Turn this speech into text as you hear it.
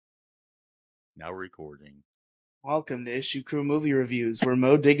Now recording. Welcome to Issue Crew Movie Reviews, where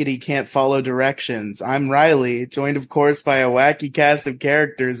Mo Diggity can't follow directions. I'm Riley, joined of course by a wacky cast of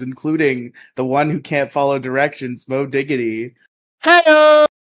characters, including the one who can't follow directions, Mo Diggity. Hello!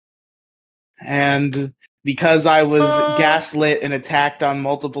 And because I was gaslit and attacked on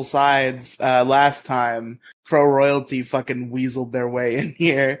multiple sides last time, Pro Royalty fucking weaseled their way in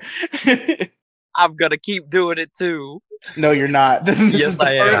here. I'm gonna keep doing it too. No, you're not. This Yes, is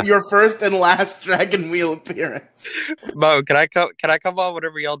I am. your first and last Dragon Wheel appearance. Mo, can I come on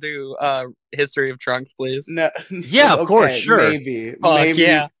whenever y'all do History of Trunks, please? No, Yeah, of course, sure. Maybe.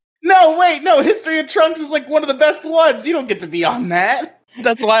 Yeah. No, wait, no. History of Trunks is like one of the best ones. You don't get to be on that.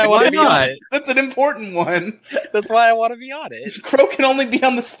 That's why I want to be on it. That's an important one. That's why I want to be on it. Crow can only be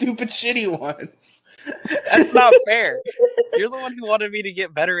on the stupid, shitty ones. That's not fair. You're the one who wanted me to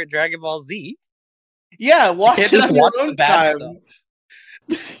get better at Dragon Ball Z. Yeah, watch You can't it just on your watch own the bad time.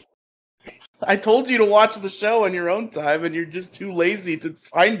 stuff. I told you to watch the show on your own time, and you're just too lazy to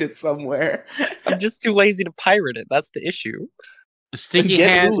find it somewhere. I'm just too lazy to pirate it. That's the issue. Sticky Get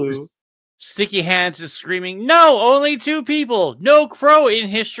Hands. Hulu. Sticky Hands is screaming, "No, only two people. No Crow in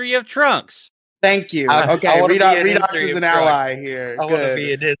History of Trunks." Thank you. I Okay, wanna be in Redox History is of an Trunks. ally here. I want to Good.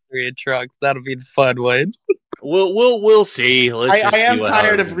 be in History of Trunks. That'll be the fun one. We'll see. Let's just I am see what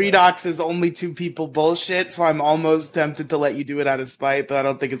tired of happens. Redox's only two people bullshit, so I'm almost tempted to let you do it out of spite, but I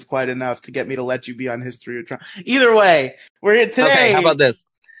don't think it's quite enough to get me to let you be on History of Trunks. Either way, we're here today. Okay, how about this?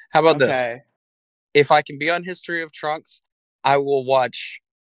 This? Okay. If I can be on History of Trunks, I will watch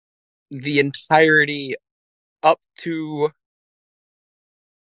the entirety up to,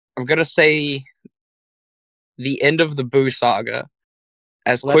 I'm gonna say, the end of the Boo saga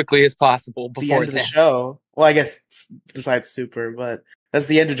as Well, quickly as possible The before end of the then. show. Well, I guess besides Super, but that's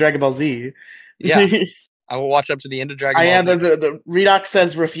the end of Dragon Ball Z. Yeah, I will watch up to the end of Dragon I Ball am. Z. The Redox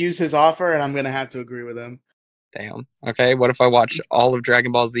says refuse his offer, and I'm going to have to agree with him. Damn. Okay, what if I watch all of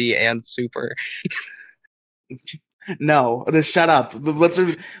Dragon Ball Z and Super? No, just shut up.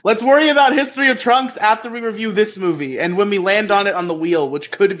 Let's worry about History of Trunks after we review this movie, and when we land on it on the wheel, which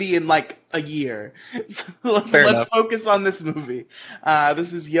could be in like a year. So let's enough. focus on this movie.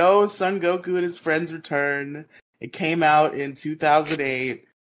 This is Son Goku and his friends return. It came out in 2008.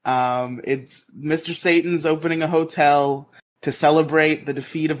 It's Mr. Satan's opening a hotel to celebrate the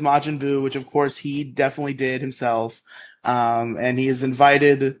defeat of Majin Buu, which of course he definitely did himself. And he has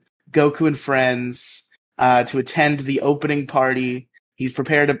invited Goku and friends to attend the opening party. He's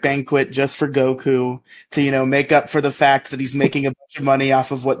prepared a banquet just for Goku to, make up for the fact that he's making a bunch of money off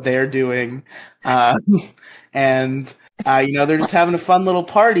of what they're doing. And they're just having a fun little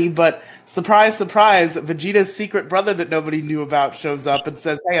party, but surprise, surprise, Vegeta's secret brother that nobody knew about shows up and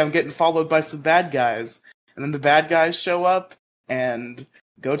says, "Hey, I'm getting followed by some bad guys." And then the bad guys show up, and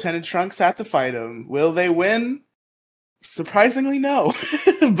Goten and Trunks have to fight him. Will they win? Surprisingly, no.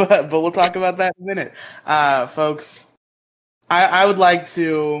 but we'll talk about that in a minute. Folks, I would like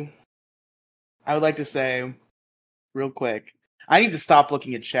to say real quick, I need to stop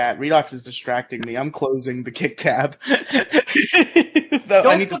looking at chat. Redox is distracting me. I'm closing the kick tab.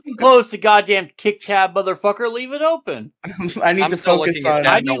 Don't fucking close the goddamn kick tab, motherfucker. Leave it open. I need I'm to still focus looking at on.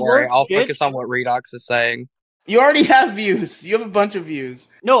 that, don't worry. I'll bitch. focus on what Redox is saying. You already have views. You have a bunch of views.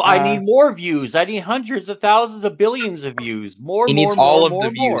 No, I need more views. I need hundreds of thousands of billions of views. He needs all of the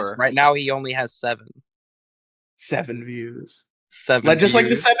views. Right now, he only has 7. 7 views. 7 Just like the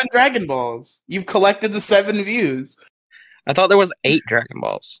views. 7 Dragon Balls. You've collected the 7 views. I thought there was 8 Dragon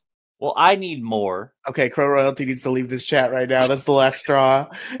Balls. Well, I need more. Okay, Crow Royalty needs to leave this chat right now. That's the last straw.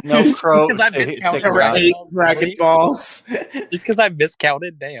 No, Crow. Because I miscounted. There were 8 Dragon Balls. Just because I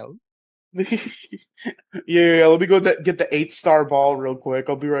miscounted, damn. Yeah, let me go get the 8-star ball real quick.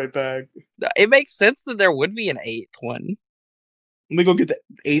 I'll be right back. It makes sense that there would be an 8th one. Let me go get the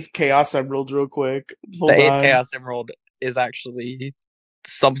 8th Chaos Emerald real quick. Hold The 8th on. Chaos Emerald is actually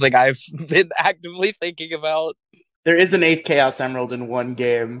something I've been actively thinking about. There is an 8th Chaos Emerald in one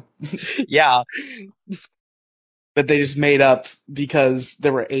game Yeah. that they just made up because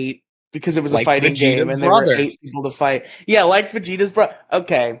there were 8. Because it was Like a fighting Vegeta's game and there brother. were 8 people to fight. Yeah, like Vegeta's brother.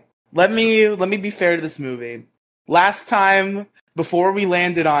 Okay, let me be fair to this movie. Last time, before we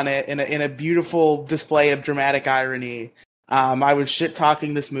landed on it in a beautiful display of dramatic irony, I was shit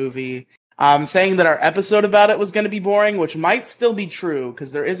talking this movie, saying that our episode about it was going to be boring, which might still be true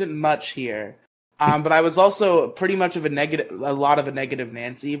because there isn't much here. But I was also pretty much a lot of a negative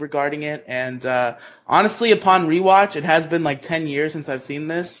Nancy regarding it. And honestly, upon rewatch, it has been like 10 years since I've seen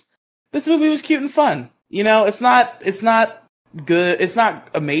this. This movie was cute and fun. It's not good. It's not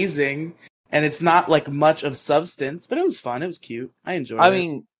amazing, and it's not like much of substance, but it was fun. It was cute. I enjoyed it. I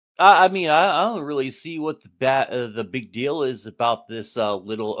mean, I mean, I don't really see what the big deal is about this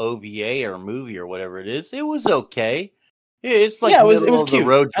little OVA or movie or whatever it is. It was okay. It's like Yeah, it was middle of the cute.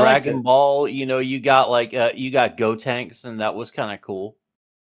 road I liked Dragon it. Ball. You know, you got you got Go Tanks, and that was kind of cool.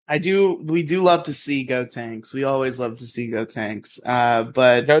 We do love to see Go Tanks. We always love to see Go Tanks.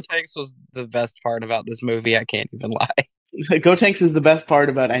 But Go Tanks was the best part about this movie. I can't even lie. Go Tanks is the best part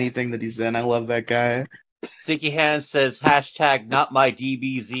about anything that he's in. I love that guy. Sticky Hand says hashtag not my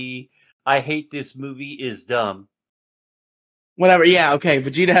DBZ. I hate this movie is dumb. Whatever. Yeah, okay.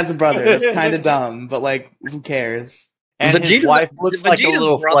 Vegeta has a brother. That's kind of dumb, but like, who cares? And his wife looks like a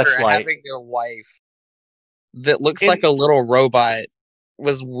little brother fleshlight. having a wife that looks like a little robot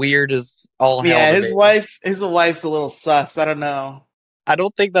was weird as all hell. Yeah, his wife's a little sus. I don't know. I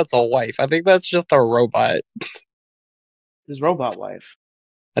don't think that's a wife. I think that's just a robot. His robot wife.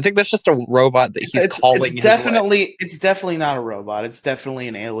 I think that's just a robot that he's calling. It's definitely not a robot. It's definitely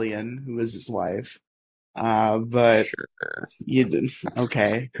an alien who is his wife. But sure. You didn't.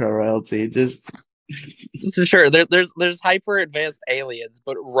 Okay, co-royalty. Just sure. There's hyper advanced aliens,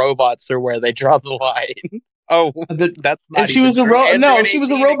 but robots are where they draw the line. Oh, that's not. If she was a if she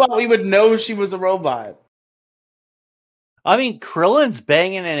was a robot, we would know she was a robot. I mean, Krillin's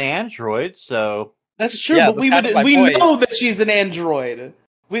banging an android, so that's true. Yeah, but we know that she's an android.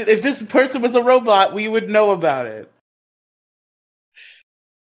 If this person was a robot, we would know about it.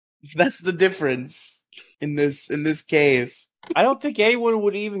 That's the difference in this case. I don't think anyone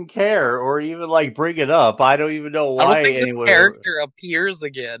would even care or even like bring it up. I don't even know why I don't think anyone. The character appears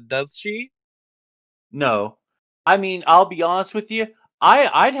again, does she? No. I mean, I'll be honest with you.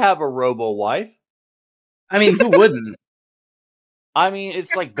 I'd have a robo wife. I mean, who wouldn't? I mean,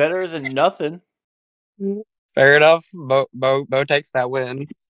 it's like better than nothing. Fair enough. Mo takes that win.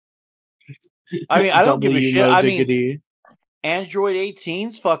 I mean, I don't give a shit. I mean, Android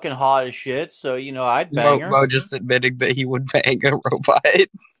 18's fucking hot as shit, so you know I'd bang her. Mo just admitting that he would bang a robot.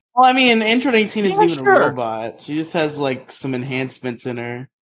 Well, I mean, Android 18 isn't even a robot. She just has like some enhancements in her.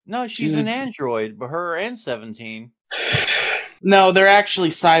 No, she's an android, but her and 17. No, they're actually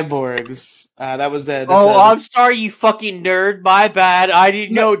cyborgs. That was it. I'm sorry, you fucking nerd. My bad. I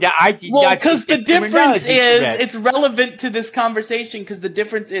didn't know that. I did not. Well, because the difference is, it's relevant to this conversation. Because the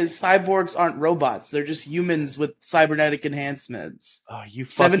difference is, cyborgs aren't robots; they're just humans with cybernetic enhancements. Oh, you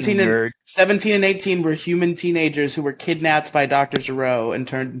fucking nerd! 17 and 18 were human teenagers who were kidnapped by Dr. Gero and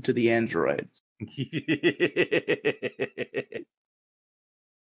turned into the androids.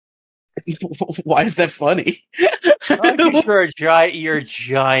 Why is that funny? You're a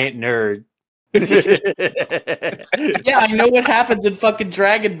giant nerd. Yeah, I know what happens in fucking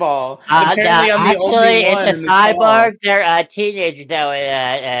Dragon Ball. Apparently, I'm the only one it's a cyborg. They're teenagers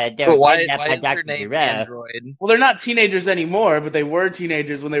that but why is their name Android? Well, they're not teenagers anymore, but they were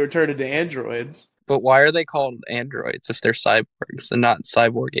teenagers when they were turned into androids. But why are they called androids if they're cyborgs and not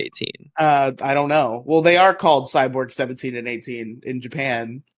Cyborg 18? I don't know. Well, they are called Cyborg 17 and 18 in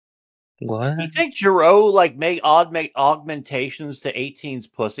Japan. What? You think Gero like make augmentations to 18's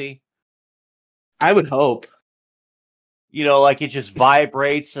pussy? I would hope. You know, like it just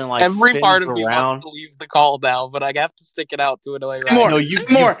vibrates and like every part of around. Me wants to leave the call now, but I have to stick it out to annoy Ryan. No,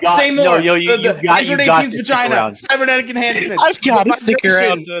 say more. You got 18's vagina, cybernetic enhancement. I've got to stick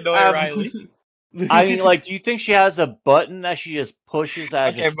around to annoy Riley. I mean, like, do you think she has a button that she just pushes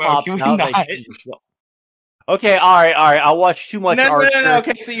that just pops out? Like, okay, all right. I watch too much Archer. No.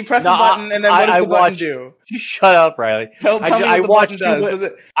 Okay, so you press the button, and then what does the button do? Shut up, Riley. Tell me what the button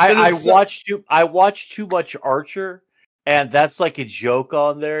does. I watch too much Archer, and that's like a joke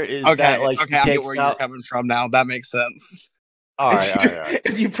on there. Is that like I get where you're coming from now. That makes sense. All right.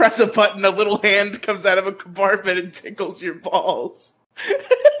 If you press a button, a little hand comes out of a compartment and tickles your balls.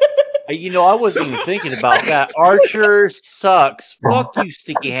 You know, I wasn't even thinking about that. Archer sucks. Fuck you,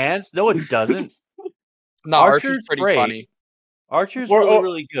 sticky hands. No, it doesn't. No, Archer's pretty funny. Archer's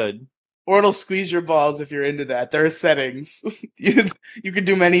really good. Or it'll squeeze your balls if you're into that. There are settings. You can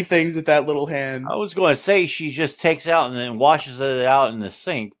do many things with that little hand. I was going to say she just takes out and then washes it out in the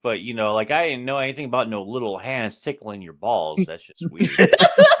sink, but you know, like I didn't know anything about no little hands tickling your balls. That's just weird.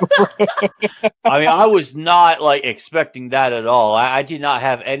 I mean, I was not like expecting that at all. I did not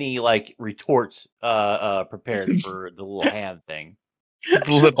have any like retorts prepared for the little hand thing.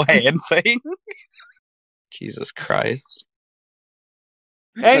 The little hand thing. Jesus Christ.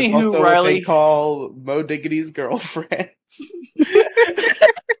 Anywho, that's also Riley, what they call Mo Diggity's girlfriends.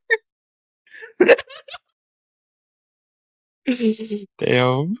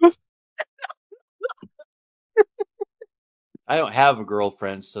 Damn. I don't have a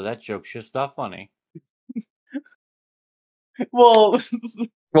girlfriend, so that joke's just not funny. Well,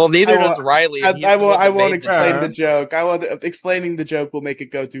 Well, neither I does Riley. And he's I the one won't. I that won't made explain the the- joke. Explaining the joke will make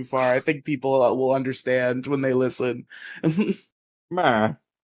it go too far. I think people will understand when they listen. Meh.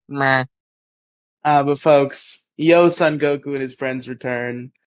 Meh. But folks, Yo Son Goku and his friends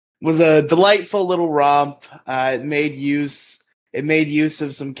return was a delightful little romp. It made use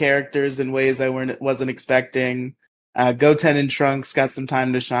of some characters in ways I wasn't expecting. Goten and Trunks got some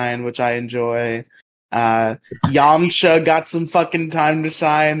time to shine, which I enjoy. Yamcha got some fucking time to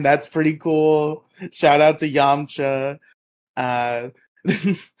shine. That's pretty cool. Shout out to Yamcha. Uh,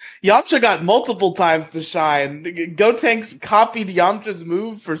 Yamcha got multiple times to shine. Gotenks copied Yamcha's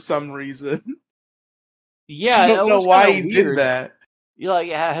move for some reason. Yeah, I that don't know was why kind he of did weird. that. You're like,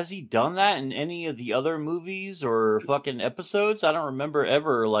 has he done that in any of the other movies or fucking episodes? I don't remember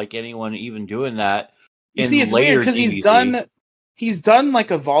ever like anyone even doing that You in see, it's weird later because DBZ. he's done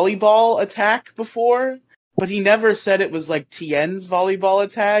like a volleyball attack before, but he never said it was like Tien's volleyball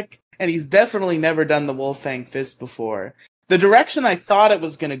attack, and he's definitely never done the Wolfang Fist before. The direction I thought it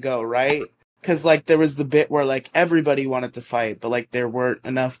was gonna go, right? Because like there was the bit where like everybody wanted to fight, but like there weren't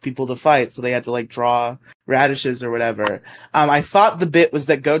enough people to fight, so they had to like draw radishes or whatever. I thought the bit was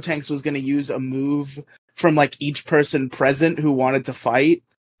that Gotenks was gonna use a move from like each person present who wanted to fight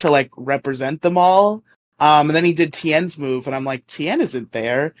to like represent them all. And then he did Tien's move, and I'm like, Tien isn't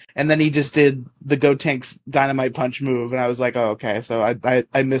there. And then he just did the Gotenks Dynamite Punch move, and I was like, oh, okay, so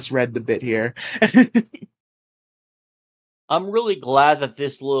I misread the bit here. I'm really glad that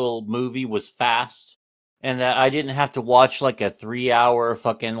this little movie was fast and that I didn't have to watch like a 3 hour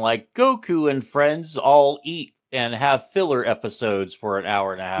fucking like Goku and friends all eat and have filler episodes for an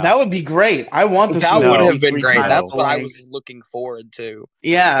hour and a half. That would be great. I want this That movie would to have be been 3 great. times That's the what I length. was looking forward to.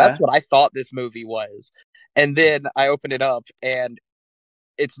 Yeah. That's what I thought this movie was. And then I opened it up and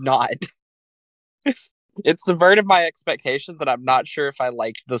it's not. It subverted my expectations, and I'm not sure if I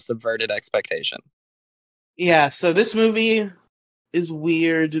liked the subverted expectation. Yeah, so this movie is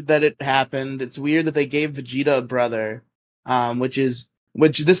weird that it happened. It's weird that they gave Vegeta a brother, which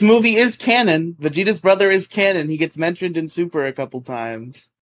this movie is canon. Vegeta's brother is canon. He gets mentioned in Super a couple times.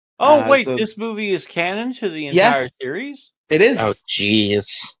 Oh wait, So this movie is canon to the entire yes, series? it is. Oh, jeez.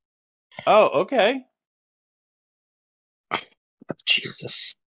 Oh, okay.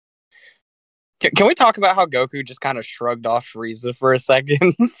 Jesus. Can we talk about how Goku just kind of shrugged off Frieza for a second?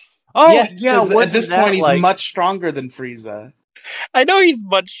 Oh Yes, yeah, 'cause wasn't at this that point he's like much stronger than Frieza. I know he's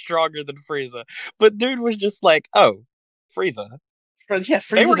much stronger than Frieza, but dude was just like, oh, Frieza. Yeah, They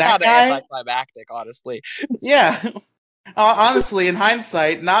Frieza, were that kind of guy. anticlimactic, honestly. Yeah. Honestly, in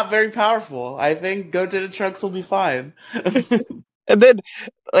hindsight, not very powerful. I think Goten and Trunks will be fine. And then,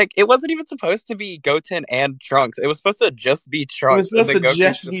 like, it wasn't even supposed to be Goten and Trunks. It was supposed to just be It Trunks. was supposed and to then Goku's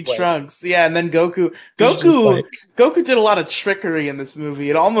just be like, Trunks. Yeah, and then Goku. he was just like, Goku did a lot of trickery in this movie.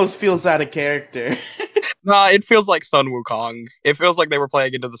 It almost feels out of character. nah, it feels like Sun Wukong. It feels like they were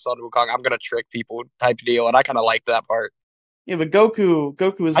playing into the Sun Wukong. I'm gonna trick people type deal, and I kind of like that part. Yeah, but Goku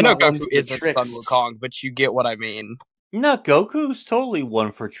is I know not one Goku for the isn't Sun tricks. Wukong, but you get what I mean. no, Goku's totally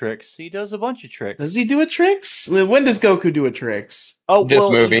one for tricks. He does a bunch of tricks. Does he do a tricks? When does Goku do a tricks? Oh, This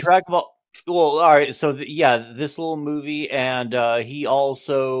well, movie. in Dragon Ball. Well, all right. So yeah, this little movie, and he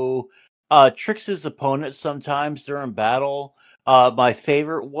also tricks his opponents sometimes during battle. My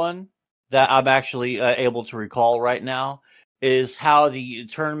favorite one that I'm actually able to recall right now is how the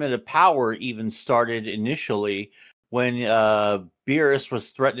Tournament of Power even started initially when Beerus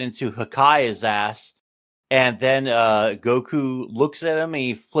was threatening to Hakai his ass. And then Goku looks at him and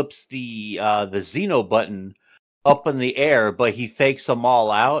he flips the Xeno button up in the air, but he fakes them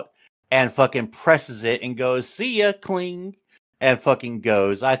all out and fucking presses it and goes, "See ya, cling," and fucking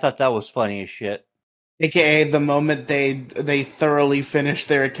goes. I thought that was funny as shit. AKA the moment they thoroughly finish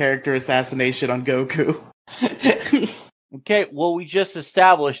their character assassination on Goku. Okay, well, we just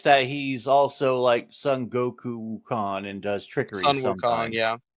established that he's also like Son Goku Wukong and does trickery Sun sometimes. Wukong,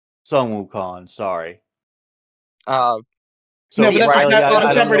 yeah. Son Wukong, sorry. No, So but that's Riley, that's a I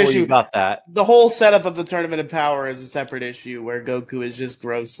don't separate know where you issue. got that. The whole setup of the Tournament of Power is a separate issue where Goku is just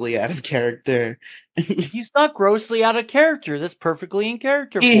grossly out of character. He's not grossly out of character. That's perfectly in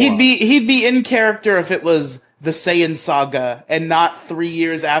character for him. He'd be in character if it was the Saiyan saga and not 3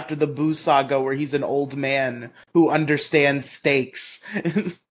 years after the Buu saga where he's an old man who understands stakes.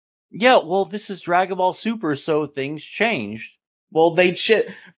 Yeah, well, this is Dragon Ball Super, so things changed. Well,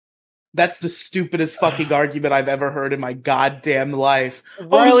 that's the stupidest fucking argument I've ever heard in my goddamn life.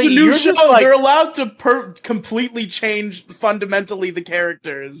 Riley, it's the new you're show. just like- They're allowed to completely change fundamentally the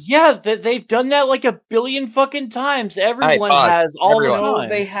characters. Yeah, they've done that like a billion fucking times. Everyone pause. has all Everyone. the No, time.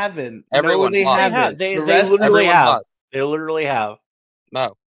 they haven't. Everyone no, they pause. haven't. They The have. rest, They literally everyone have. pause. They literally have.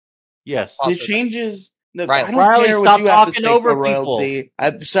 No. Yes. The changes. No, Right. I don't Riley, care what stop you have to talking say, over Crow people. royalty.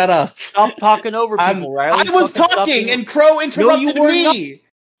 Shut up. Stop talking over I'm- people, Riley. I was Fucking stop talking, being- and Crow interrupted were me. not.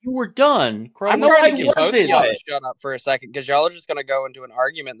 You were done. Crow I'm No, was trying I to speaking. get both of wasn't. y'all to shut up for a second, because y'all are just going to go into an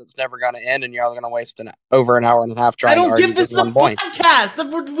argument that's never going to end, and y'all are going to waste over an hour and a half I trying to don't argue give this this a one point.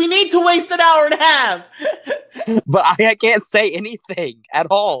 podcast. We need to waste an hour and a half. But I can't say anything at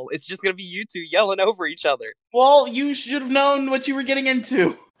all. It's just going to be you two yelling over each other. Well, you should have known what you were getting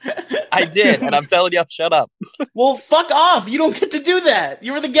into. I did, and I'm telling y'all, shut up. Well, fuck off. You don't get to do that.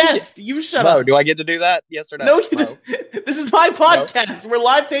 You were the guest. You shut Mo, up. do I get to do that? Yes or no? No, you Mo? this is my podcast. We're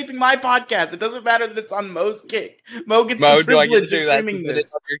live taping my podcast. It doesn't matter that it's on Mo's kick. Mo gets Mo, the do I get to privilege do of that streaming since it is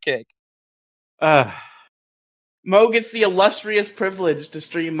this. on your kick? Mo gets the illustrious privilege to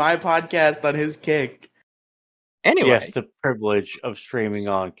stream my podcast on his kick. Anyway, Yes, the privilege of streaming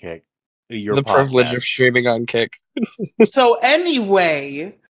on Kick. the privilege of streaming on Kick. So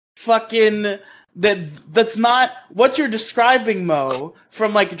anyway, fucking that's not what you're describing, Mo,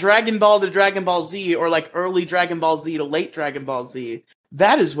 from like Dragon Ball to Dragon Ball Z, or like early Dragon Ball Z to late Dragon Ball Z.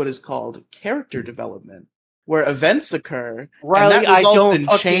 That is what is called character development, where events occur, Riley, and that I results don't in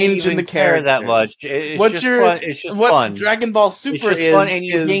fucking change in even the care that characters. much. It's What just you're- fun. It's just what fun. Dragon Ball It's Super just fun, and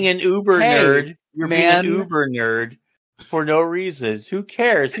you're being is an uber hey, nerd. You're man. being an uber nerd for no reasons. Who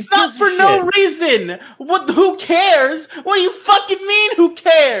cares? It's Who not gives a for no shit? reason. What? Who cares? What do you fucking mean? Who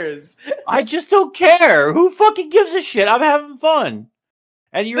cares? I just don't care. Who fucking gives a shit? I'm having fun.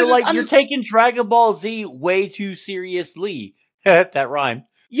 And you're you're taking Dragon Ball Z way too seriously. That rhymed.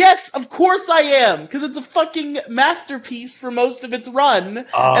 Yes, of course I am, because it's a fucking masterpiece for most of its run.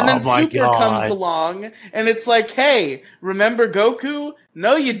 Oh And then my Super comes God. along, and it's like, hey, remember Goku?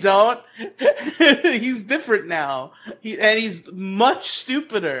 No, you don't. He's different now. He's much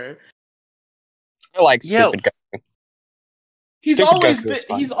stupider. I like stupid guys. He's Stupid always Goku is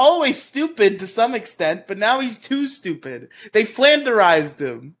fun. he's always stupid to some extent, but now he's too stupid. They Flanderized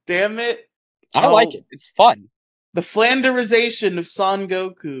him. Damn it. I like it. It's fun. The Flanderization of Son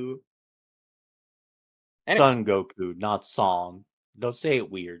Goku. Anyway. Son Goku, not Song. Don't say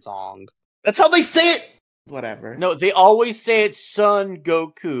it weird. Song. That's how they say it. Whatever. No, they always say it's Son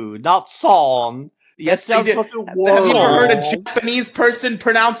Goku, not Song. Yes, That they sounds did. fucking Have you ever heard a wrong. Japanese person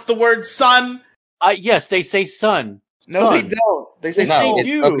pronounce the word son? Yes, they say Son. No, Son. they don't. They say Yes, No, they son. it's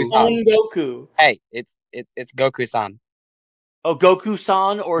do. Goku-san. Son Goku. Hey, it's Goku-san. Oh,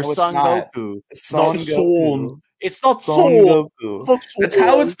 Goku-san or No, it's Son not. Goku? It's Son Not Goku. Son. It's not Son Son. Goku. Fuck That's Son.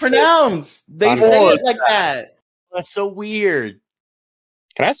 how it's pronounced. They Son say Goku. it like that. That's so weird.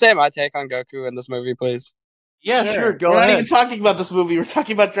 Can I say my take on Goku in this movie, please? Yeah, sure. Go We're ahead. not even talking about this movie. We're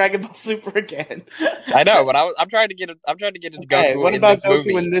talking about Dragon Ball Super again. I know, but I'm trying to get into Okay, Goku what in about this Goku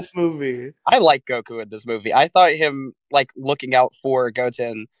movie. in this movie? I like Goku in this movie. I thought him looking out for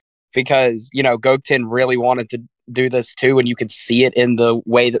Goten because Goten really wanted to do this too, and you could see it in the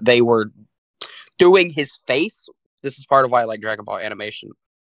way that they were doing his face. This is part of why I like Dragon Ball animation.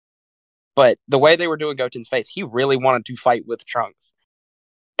 But the way they were doing Goten's face, he really wanted to fight with Trunks.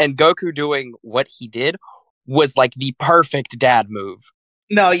 And Goku doing what he did was like the perfect dad move.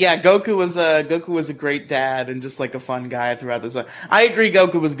 No, yeah, Goku was a great dad and just like a fun guy throughout this. I agree,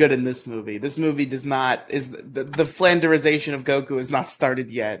 Goku was good in this movie. This movie the Flanderization of Goku has not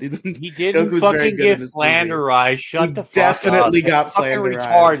started yet. He didn't Goku's very fucking good in get this movie. flanderized. Shut He the fuck definitely up. got That's fucking flanderized.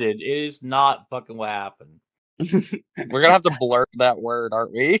 retarded. It is not fucking what happened. We're gonna have to blur that word,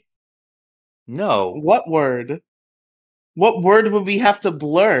 aren't we? No. What word? What word would we have to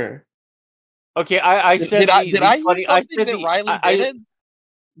blur? Okay, I said Did I the hear funny. I something said that the Riley I didn't?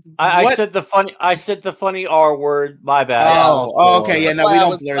 I What? said the funny. I said the funny R word. My bad. Oh, okay, yeah, That's no, why we I don't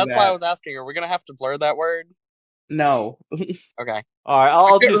was- blur That's that. why I was asking. Are we gonna have to blur that word? No. Okay. All right, I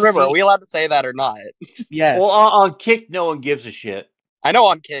I'll couldn't just remember. see- Are we allowed to say that or not? Yes. Well, on Kick, no one gives a shit. I know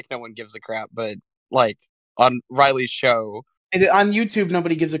on Kick no one gives a crap, but on Riley's show, And on YouTube,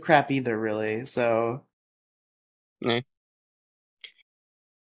 nobody gives a crap either, really. So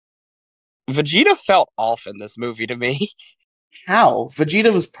Vegeta felt off in this movie to me. how?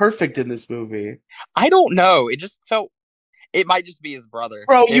 Vegeta was perfect in this movie. I don't know. It just felt. It might just be his brother,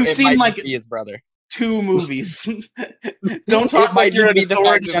 Bro, It- you've it seen, might just like, be his brother. 2 movies. Don't talk It might like you're just an be the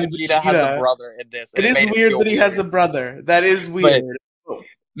fact authority that on Vegeta has a Vegeta. brother in this. It and is made weird feel that he has a weird. brother. That is weird.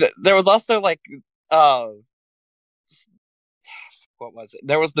 There was also what was it?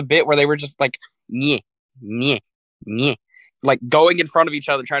 There was the bit where they were just like nyeh, nyeh, nyeh, like going in front of each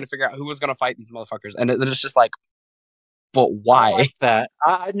other trying to figure out who was gonna fight these motherfuckers, and it's just like, but I why? like that.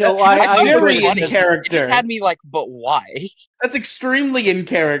 That's I very agree. in It character. just had me like, but why? That's extremely in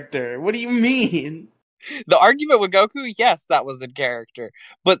character. What do you mean? The argument with Goku, yes, that was in character,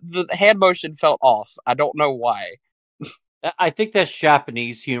 but the hand motion felt off. I don't know why. I think that's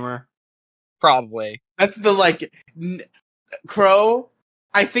Japanese humor. Probably. That's the like Crow.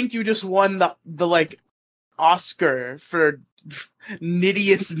 I think you just won the like Oscar for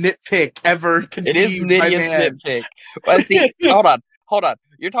nittiest nitpick ever It is conceived by nittiest man. nitpick. Well, see, hold on.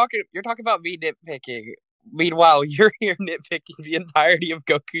 You're talking about me nitpicking. Meanwhile, you're here nitpicking the entirety of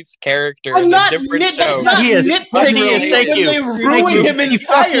Goku's character I'm in not a different nit. show. That's not He is. nitpicking. He is. Thank when you. they Thank ruin you. him He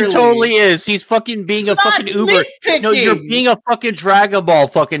fucking entirely. totally is. He's fucking being It's a not fucking Uber. nitpicking. No, you're being a fucking Dragon Ball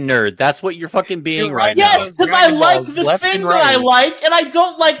fucking nerd. That's what you're fucking being You're right right. now. Yes, because I Dragon like Balls the left thing and that I right. like, and I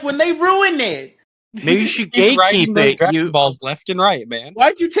don't like when they ruin it. Maybe you should He's riding gatekeep those it. Dragon Balls left and right, man.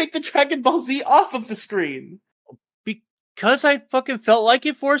 Why'd you take the Dragon Ball Z off of the screen? Because I fucking felt like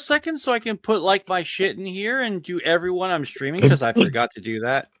it for a second, so I can put like my shit in here and do everyone I'm streaming. Because I forgot to do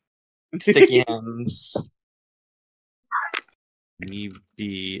that. Sticky hands. Me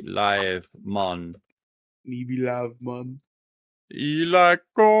be live, mon. Me be love, man. Eli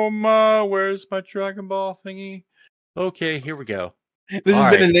Coma, where's my Dragon Ball thingy? Okay, here we go. This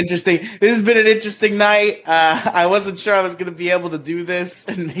has been an interesting night. I wasn't sure I was going to be able to do this,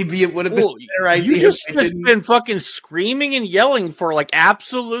 and maybe it would have been a better idea. You just been fucking screaming and yelling for like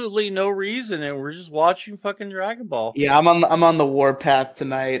absolutely no reason, and we're just watching fucking Dragon Ball. Yeah, I'm on the warpath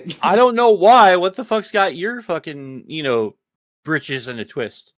tonight. I don't know why. What the fuck's got your fucking britches in a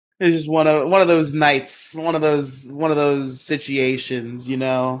twist? It's just one of those nights, one of those situations, you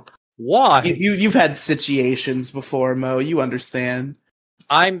know. Why? You've had situations before, Mo. You understand.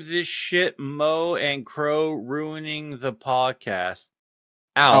 I'm this shit, Mo and Crow ruining the podcast.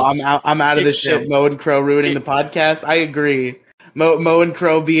 Ouch. Oh, I'm out of this shit. Mo and Crow ruining the podcast. I agree. Mo and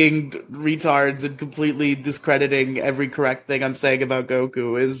Crow being retards and completely discrediting every correct thing I'm saying about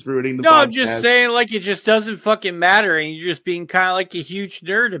Goku is ruining the podcast. No, I'm just saying, like, it just doesn't fucking matter, and you're just being kind of like a huge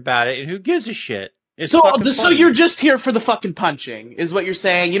nerd about it, and who gives a shit? It's so you're just here for the fucking punching, is what you're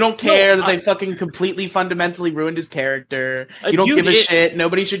saying. You don't care that they fucking completely fundamentally ruined his character. You don't give a shit.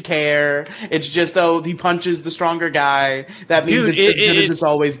 Nobody should care. It's just, he punches the stronger guy. That means it's as good as it's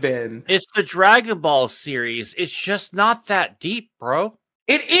always been. It's the Dragon Ball series. It's just not that deep, bro.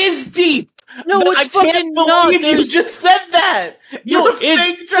 It is deep. No, I can't believe you just said that. You're a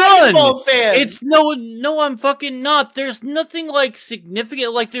fake Dragon Ball fan. It's no, I'm fucking not. There's nothing like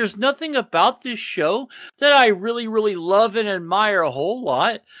significant. Like, there's nothing about this show that I really, really love and admire a whole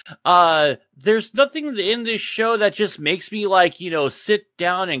lot. There's nothing in this show that just makes me like, sit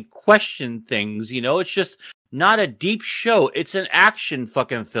down and question things. It's just not a deep show. It's an action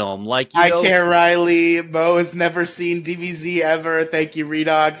fucking film. Like, I care, Riley. Mo has never seen DBZ ever. Thank you,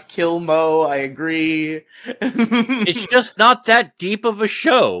 Redox. Kill Mo. I agree. It's just not that deep of a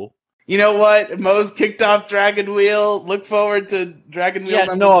show. You know what? Mo's kicked off Dragon Wheel. Look forward to Dragon Wheel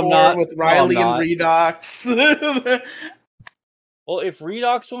number 4 with Riley and Redox. Well, if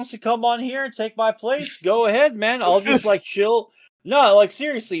Redox wants to come on here and take my place, go ahead, man. I'll just like chill. No, like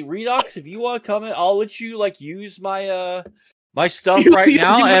seriously, Redox, if you want to come in, I'll let you like use my my stuff right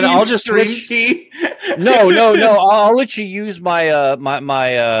now, and I'll just key. No, I'll let you use my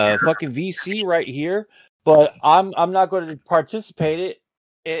my fucking VC right here, but I'm not going to participate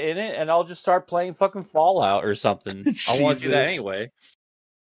in it, and I'll just start playing fucking Fallout or something. I want to do that anyway.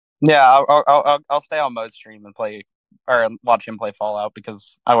 Yeah, I'll stay on Mo's stream and play or watch him play Fallout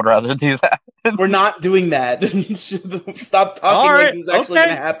because I would rather do that. We're not doing that. Stop talking like this is actually going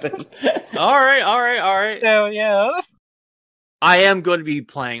to happen. All right. Yeah. I am going to be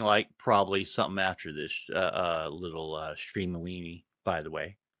playing like probably something after this little stream of weenie, by the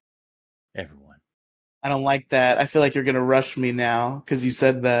way. Everyone. I don't like that. I feel like you're going to rush me now because you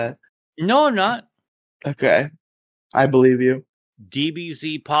said that. No, I'm not. Okay. I believe you.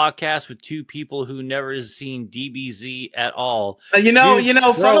 DBZ podcast with two people who never seen DBZ at all.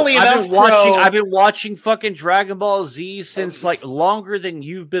 Funnily enough, I've been watching fucking Dragon Ball Z since like longer than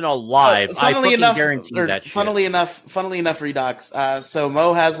you've been alive. Funnily enough, Funnily enough, Redux. So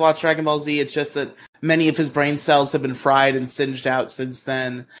Mo has watched Dragon Ball Z. It's just that many of his brain cells have been fried and singed out since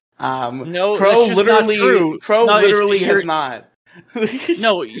then. No, Crow literally has not.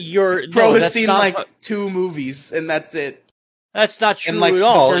 No, Crow has seen like 2 movies and that's it. That's not true like at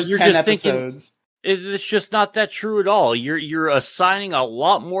all. The first 10 episodes. It's just not that true at all. You're assigning a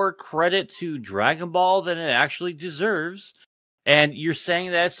lot more credit to Dragon Ball than it actually deserves. And you're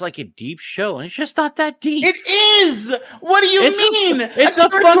saying that it's like a deep show, and it's just not that deep. It is. What do you mean? It's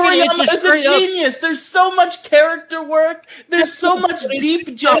Akira Toriyama is a straight up- genius. There's so much character work. There's so much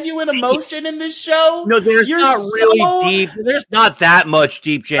deep, genuine emotion in this show. No, there's You're not really so- deep. There's not that much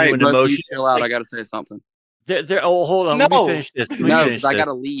deep, genuine Hey, both of you emotion. chill out. I gotta say something. Oh, hold on. Let No. me finish this. Let me No, finish because I this.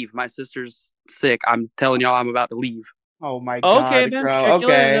 gotta leave. My sister's sick. I'm telling y'all, I'm about to leave. Oh my god, Okay, man. bro. Check you later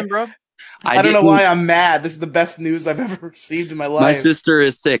Okay. then, bro. I don't know didn't- why I'm mad. This is the best news I've ever received in my My life. sister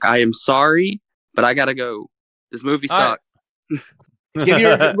is sick. I am sorry, but I gotta go. This movie All right. sucked. Give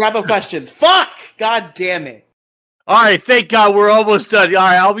your wrap-up questions. Fuck! God damn it. All right, thank God we're almost done. All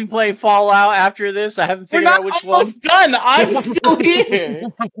right, I'll be playing Fallout after this. I haven't We're figured not out which almost done. I'm still here.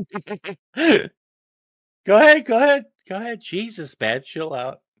 one. Go ahead. Jesus, man, chill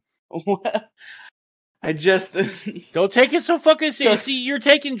out. I just Don't take it so fucking seriously. You're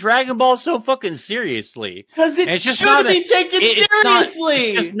taking Dragon Ball so fucking seriously. because it It's just should not be taken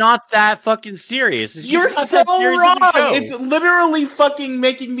seriously. It's not that fucking serious. It's You're just not so that serious of a wrong. show. It's literally fucking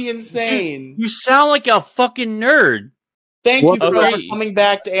making me insane. You sound like a fucking nerd. Thank you, bro, Okay. for coming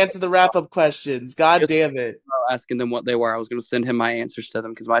back to answer the wrap-up questions. God Yes. damn it. Asking them what they were. I was gonna send him my answers to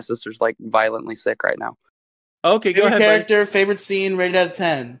them because my sister's like violently sick right now. Okay, go Favorite ahead, buddy. character, favorite scene, rated out of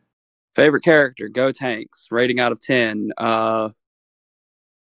 10. Favorite character, Go Tanks. Rating out of 10,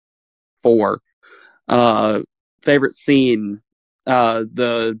 4. Favorite scene,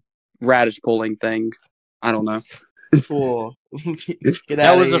 the radish pulling thing. I don't know. Cool. Get That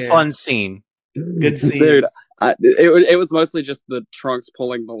out was of a here. fun scene. Good scene. Dude, it was mostly just the Trunks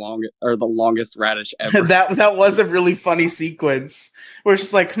pulling the longest radish ever. that was a really funny sequence where it's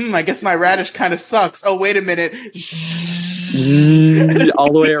just like, I guess my radish kind of sucks. Oh, wait a minute.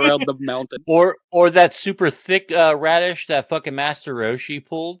 All the way around the mountain. Or that super thick radish that fucking Master Roshi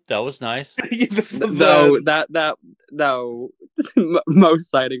pulled. That was nice. No, Mo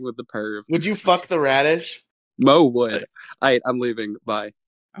siding with the perv. Would you fuck the radish? Mo would. I'm leaving. Bye.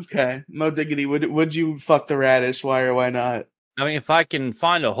 Okay, Mo Diggity, would you fuck the radish? Why or why not? I mean, if I can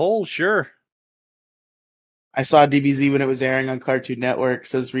find a hole, sure. I saw DBZ when it was airing on Cartoon Network,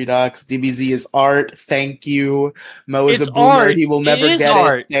 says Redux. DBZ is art. Thank you. Mo is It's a boomer. art. He will It never is get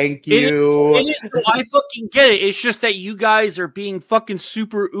art. it. Thank you. It is, no, I fucking get it. It's just that you guys are being fucking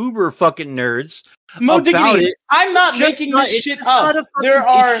super uber fucking nerds. Mo about Diggity, it. I'm not Just making not- this it's shit just up. not a fucking- There it's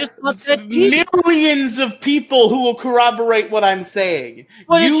are just not that deep. millions of people who will corroborate what I'm saying.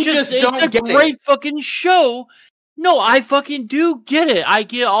 But You it's just don't it's get a great it. fucking show. No, I fucking do get it. I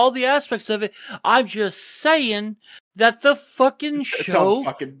get all the aspects of it. I'm just saying that the fucking show.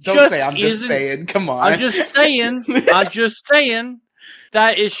 Don't just say I'm just isn't- saying. Come on. I'm just saying. I'm just saying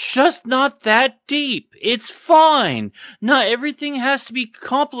that it's just not that deep. It's fine. Not everything has to be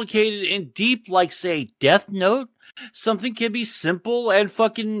complicated and deep, like say Death Note. Something can be simple and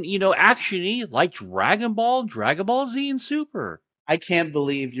fucking actiony, like Dragon Ball, Dragon Ball Z, and Super. I can't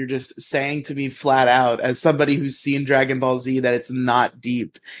believe you're just saying to me flat out, as somebody who's seen Dragon Ball Z, that it's not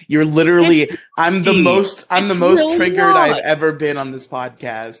deep. You're literally, I'm the deep. most It's really triggered not. I've ever been on this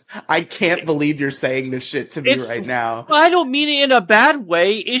podcast. I can't believe you're saying this shit to me It's- right now. I don't mean it in a bad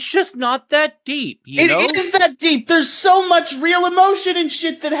way. It's just not that deep. You know? It is that deep. There's so much real emotion and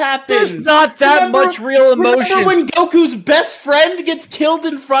shit that happens. There's not that much real emotion. Remember when Goku's best friend gets killed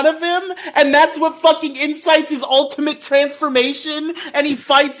in front of him, and that's what fucking incites his ultimate transformation, and he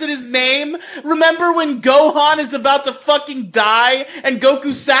fights in his name? Remember when Gohan is about to fucking die, and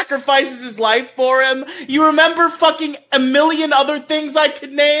Goku sacrifices his life for him? You remember fucking a million other things I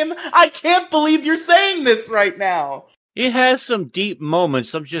could name? I can't believe you're saying this right now. It has some deep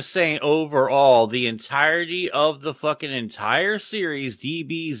moments. I'm just saying, overall, the entirety of the fucking entire series,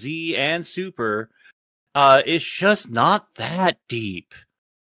 DBZ and Super, it's just not that deep.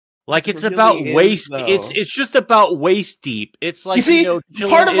 Like it's It about really is, waist. though. It's just about waist deep. It's like You see,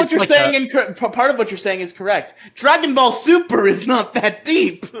 part of what it's you're like saying part of what you're saying is correct. Dragon Ball Super is not that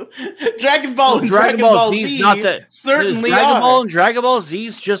deep. Dragon Ball and Dragon Ball Z's Z not that certainly Dragon are. Ball and Dragon Ball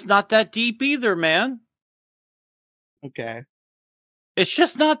Z's just not that deep either, man. Okay. It's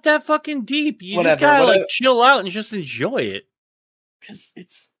just not that fucking deep. You Whatever, just gotta whatever. like chill out and just enjoy it. Because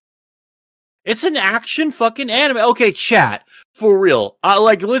It's an action fucking anime. Okay, chat. For real.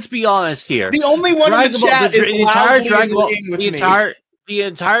 Let's be honest here. the only one in Dragon the Ball- chat the is entire loudly Dragon Ball, agreeing with the me.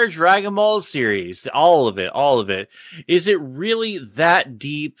 entire Dragon Ball series, all of it. Is it really that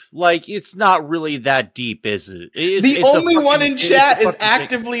deep? Like, it's not really that deep, is it? The only one in chat is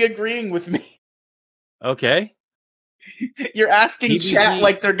actively agreeing with me. Okay. You're asking DBZ chat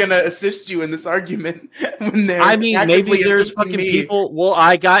like they're gonna assist you in this argument when they're I mean, actively maybe there's assisting fucking me. people. Well,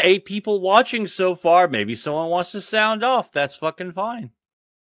 I got 8 people watching so far. Maybe someone wants to sound off. That's fucking fine.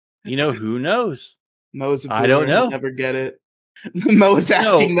 You know, who knows? Mo's a I don't boomer. He'll know. never get it. Mo is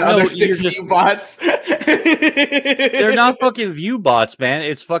asking the other 6 view bots. They're not fucking view bots, man.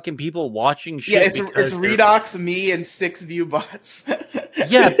 It's fucking people watching shit. Yeah, it's Redox, me, and 6 view bots.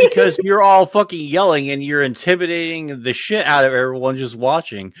 Yeah, because you're all fucking yelling and you're intimidating the shit out of everyone just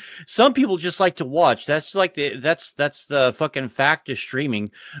watching. Some people just like to watch. That's like that's the fucking fact of streaming.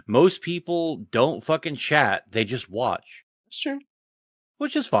 Most people don't fucking chat. They just watch. That's true.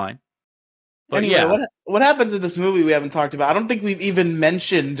 Which is fine. But anyway, yeah. what happens in this movie we haven't talked about? I don't think we've even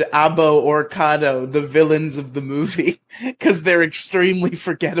mentioned Abo or Kado, the villains of the movie, because they're extremely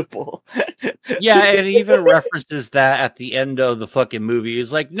forgettable. Yeah, and it even references that at the end of the fucking movie.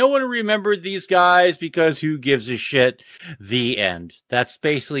 It's like, no one remembered these guys because who gives a shit? The end. That's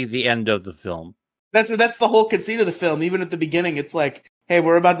basically the end of the film. That's the whole conceit of the film. Even at the beginning, it's like, hey,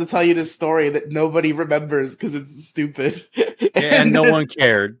 we're about to tell you this story that nobody remembers because it's stupid. And no one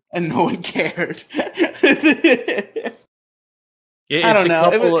cared. And no one cared. I don't know.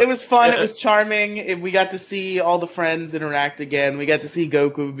 It was fun. It was charming. We got to see all the friends interact again. We got to see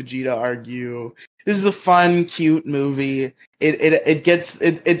Goku and Vegeta argue. This is a fun, cute movie.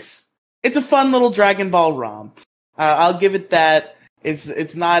 It's a fun little Dragon Ball romp. I'll give it that.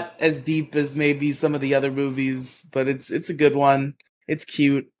 It's not as deep as maybe some of the other movies, but it's a good one. It's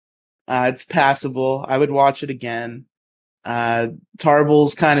cute. It's passable. I would watch it again.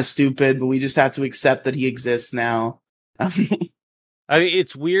 Tarble's kind of stupid, but we just have to accept that he exists now. I mean,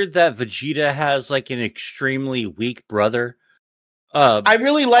 it's weird that Vegeta has like an extremely weak brother. I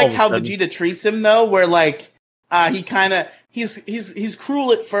really like how Vegeta treats him though, where like he kind of he's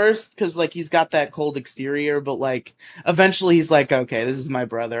cruel at first because like he's got that cold exterior, but like eventually he's like, okay, this is my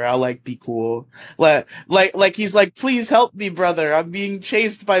brother. I'll like be cool. Like he's like, please help me, brother. I'm being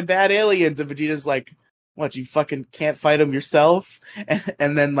chased by bad aliens. And Vegeta's like, what, you fucking can't fight him yourself?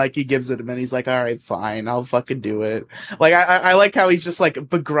 And then like he gives it him and he's like, all right, fine, I'll fucking do it. Like I like how he's just like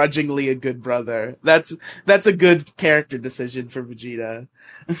begrudgingly a good brother. That's a good character decision for Vegeta.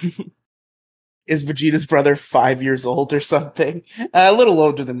 Is Vegeta's brother 5 years old or something? A little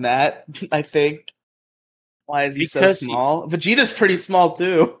older than that, I think. Why is he so small? Vegeta's pretty small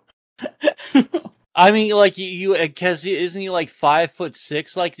too. I mean, like because isn't he like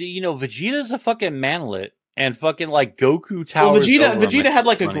 5'6"? Like Vegeta's a fucking manlet, and fucking like Goku towers. Well, Vegeta had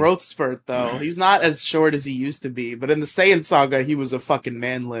like a growth spurt though. He's not as short as he used to be, but in the Saiyan saga, he was a fucking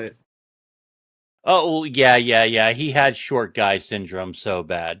manlet. Oh well, yeah. He had short guy syndrome so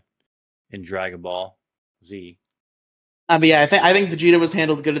bad in Dragon Ball Z. But yeah, I think Vegeta was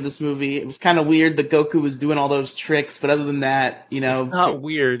handled good in this movie. It was kind of weird that Goku was doing all those tricks, but other than that, it's not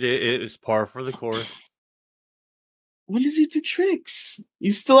weird. It's par for the course. When does he do tricks?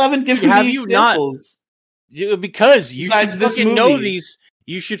 You still haven't given me examples. Because you should fucking know these.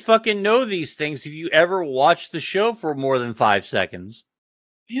 You should fucking know these things if you ever watch the show for more than 5 seconds.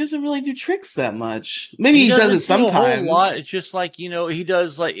 He doesn't really do tricks that much. Maybe he does it sometimes. A whole lot. It's just like he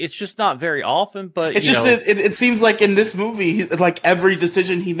does like it's just not very often. But it's just it seems like in this movie, like every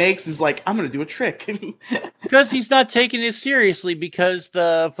decision he makes is like, I'm gonna do a trick. Because he's not taking it seriously. Because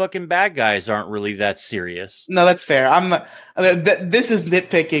the fucking bad guys aren't really that serious. No, that's fair. This is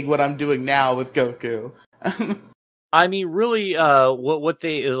nitpicking what I'm doing now with Goku. I mean, really, what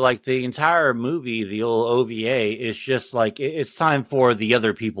they like the entire movie, the old OVA, is just like it's time for the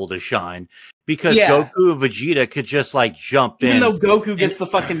other people to shine because Goku and Vegeta could just like jump in. Even though Goku gets the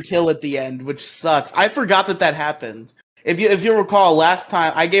fucking kill at the end, which sucks. I forgot that happened. If you recall, last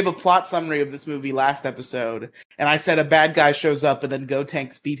time I gave a plot summary of this movie last episode, and I said a bad guy shows up and then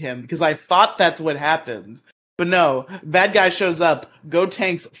Gotenks beat him because I thought that's what happened. But no, bad guy shows up,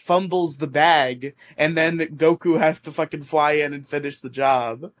 Gotenks fumbles the bag, and then Goku has to fucking fly in and finish the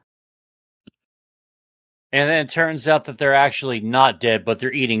job. And then it turns out that they're actually not dead, but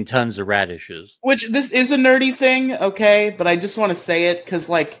they're eating tons of radishes. Which, this is a nerdy thing, okay? But I just want to say it, because,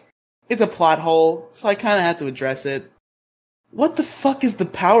 like, it's a plot hole, so I kind of have to address it. What the fuck is the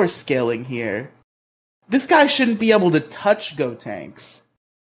power scaling here? This guy shouldn't be able to touch Gotenks.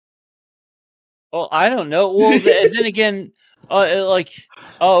 Well, I don't know. Well, then again,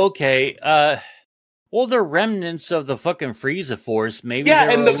 okay. Well, they're remnants of the fucking Frieza Force. Maybe.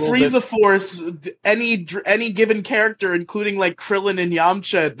 Yeah, and the Frieza Force, any given character, including like Krillin and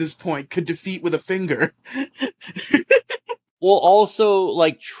Yamcha at this point, could defeat with a finger. Well, also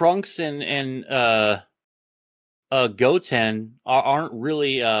like Trunks and Goten aren't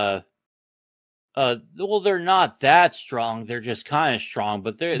really Well, they're not that strong. They're just kind of strong,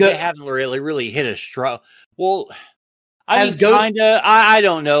 but they Go- haven't really hit a strong. Well, I as mean, Go kinda. I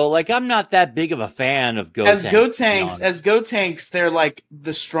don't know. Like, I'm not that big of a fan of as Gotenks, to be honest. As Gotenks, they're like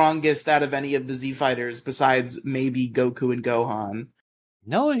the strongest out of any of the Z fighters, besides maybe Goku and Gohan.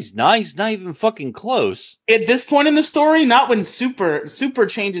 No, he's not. He's not even fucking close. At this point in the story, not when Super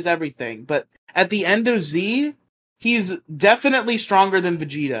changes everything, but at the end of Z, he's definitely stronger than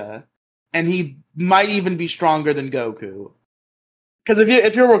Vegeta, and he might even be stronger than Goku. Because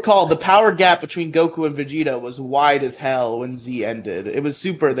if you'll recall, the power gap between Goku and Vegeta was wide as hell when Z ended. It was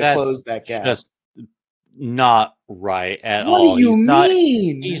Super that closed that gap. Just not right at What all. do you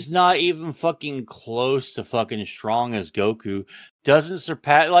mean? He's not even fucking close to fucking strong as Goku. Doesn't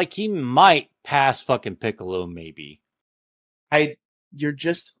surpass. Like, he might pass fucking Piccolo, maybe. You're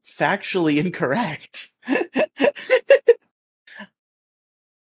just factually incorrect.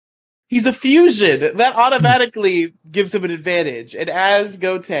 He's a fusion. That automatically gives him an advantage. And as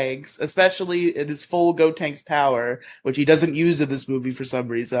Gotenks, especially in his full Gotenks power, which he doesn't use in this movie for some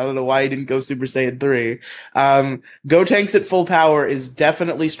reason. I don't know why he didn't go Super Saiyan 3. Gotenks at full power is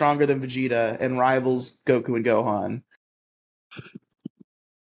definitely stronger than Vegeta and rivals Goku and Gohan.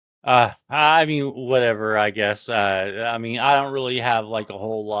 I mean, whatever, I guess. I mean, I don't really have like a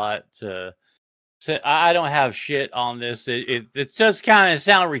whole lot to say. I don't have shit on this. It does kind of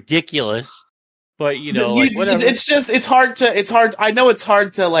sound ridiculous, but like, whatever. It's hard. I know it's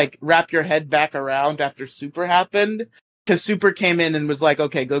hard to like wrap your head back around after Super happened, because Super came in and was like,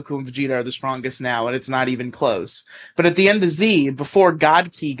 okay, Goku and Vegeta are the strongest now, and it's not even close. But at the end of Z, before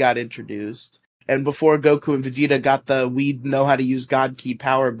God Ki got introduced, and before Goku and Vegeta got the we know how to use God Ki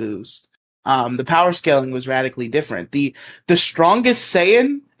power boost, the power scaling was radically different. The strongest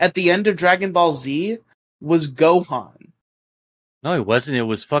Saiyan at the end of Dragon Ball Z was Gohan. No, it wasn't. It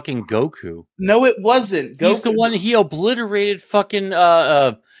was fucking Goku. No, it wasn't. He's the one. He obliterated fucking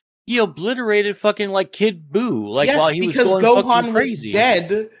like Kid Boo. Like, yes, while he was going Gohan fucking crazy. was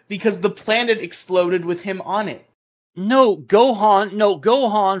dead because the planet exploded with him on it. No,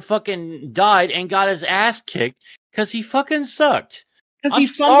 Gohan fucking died and got his ass kicked because he fucking sucked.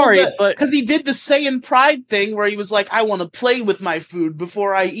 Because he did the Saiyan pride thing where he was like, I want to play with my food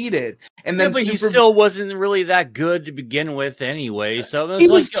before I eat it. And then he still wasn't really that good to begin with anyway. So he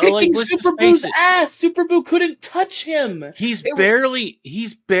was kicking Super Boo's ass. Super Boo couldn't touch him. He's barely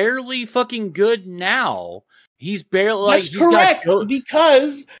fucking good now. He's barely. That's correct,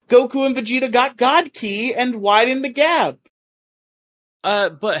 because Goku and Vegeta got God Ki and widened the gap.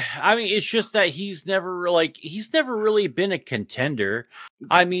 But I mean, it's just that he's never really been a contender.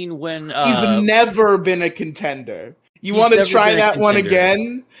 I mean, when he's never been a contender. You want to try that one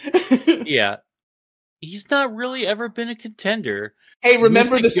again? Yeah, he's not really ever been a contender. Hey,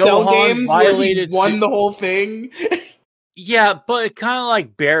 remember the Cell games where he won the whole thing? Yeah, but kind of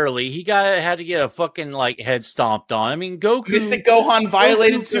like barely. He had to get a fucking like head stomped on. I mean, Goku. Mystic Gohan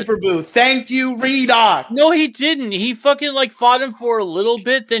violated Super Boo. Thank you, Redox. No, he didn't. He fucking like fought him for a little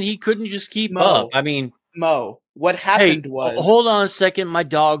bit, then he couldn't just keep up. I mean, what happened was. Hold on a second. My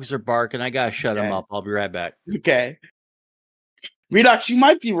dogs are barking. I gotta shut them up. I'll be right back. Okay. Redox, you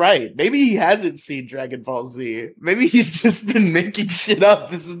might be right. Maybe he hasn't seen Dragon Ball Z. Maybe he's just been making shit up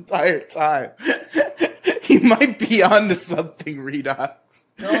this entire time. He might be onto something, Redox.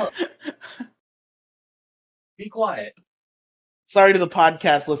 No. Be quiet. Sorry to the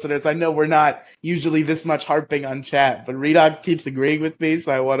podcast listeners. I know we're not usually this much harping on chat, but Redox keeps agreeing with me,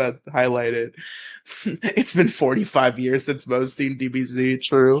 so I want to highlight it. It's been 45 years since Mo's seen DBZ.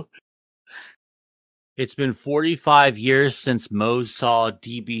 True. It's been 45 years since Mo saw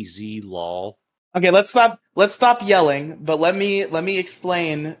DBZ. Lol. Okay, let's stop yelling, but let me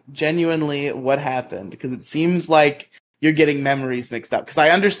explain genuinely what happened, because it seems like you're getting memories mixed up. Because I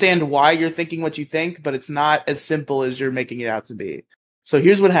understand why you're thinking what you think, but it's not as simple as you're making it out to be. So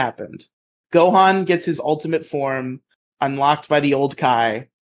here's what happened. Gohan gets his ultimate form unlocked by the old Kai,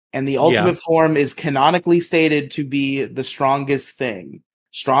 and the ultimate form is canonically stated to be the strongest thing.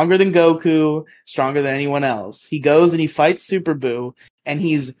 Stronger than Goku, stronger than anyone else. He goes and he fights Super Boo, and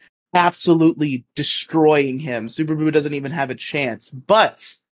he's absolutely destroying him. Super Boo doesn't even have a chance.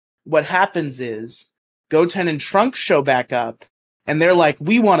 But what happens is Goten and Trunks show back up, and they're like,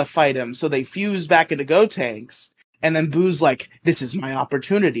 we want to fight him. So they fuse back into Gotenks, and then Boo's like, this is my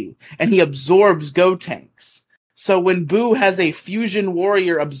opportunity. And he absorbs Gotenks. So when Boo has a fusion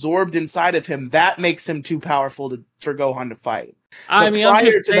warrior absorbed inside of him, that makes him too powerful for Gohan to fight. But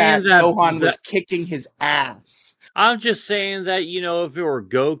prior to that, Gohan was kicking his ass. I'm just saying that, if it were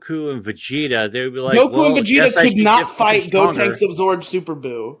Goku and Vegeta, they would be like, Goku and Vegeta could not fight Gotenks absorbed Super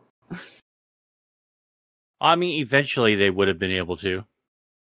Boo. I mean, eventually they would have been able to.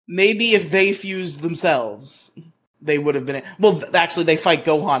 Maybe if they fused themselves, they would have been. Well, actually, they fight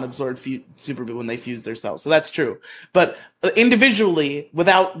Gohan absorbed Super Buu when they fuse themselves, so that's true. But individually,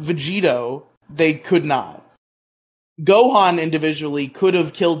 without Vegito, they could not. Gohan individually could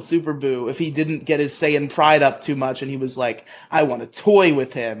have killed Super Buu if he didn't get his Saiyan pride up too much and he was like, I want to toy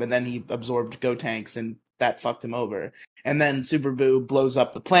with him. And then he absorbed Gotenks and that fucked him over. And then Super Buu blows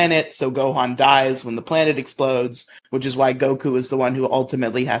up the planet, so Gohan dies when the planet explodes, which is why Goku is the one who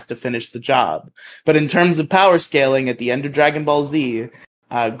ultimately has to finish the job. But in terms of power scaling, at the end of Dragon Ball Z,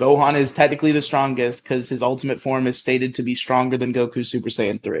 Gohan is technically the strongest because his ultimate form is stated to be stronger than Goku's Super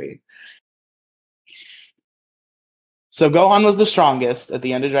Saiyan 3. So Gohan was the strongest at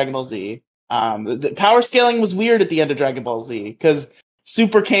the end of Dragon Ball Z. The power scaling was weird at the end of Dragon Ball Z because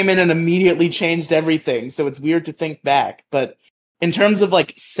Super came in and immediately changed everything. So it's weird to think back. But in terms of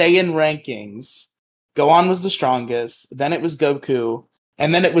like Saiyan rankings, Gohan was the strongest. Then it was Goku.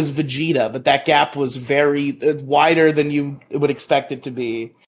 And then it was Vegeta. But that gap was very wider than you would expect it to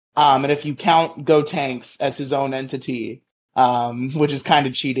be. And if you count Gotenks as his own entity, which is kind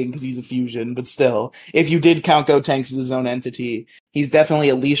of cheating because he's a fusion, but still, if you did count Gotenks as his own entity, he's definitely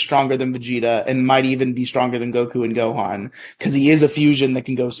at least stronger than Vegeta and might even be stronger than Goku and Gohan because he is a fusion that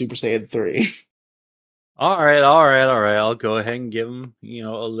can go Super Saiyan 3. All right. I'll go ahead and give him,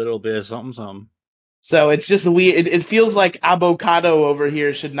 a little bit of something. So it's just weird. It feels like Avocado over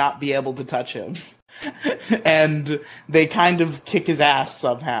here should not be able to touch him. And they kind of kick his ass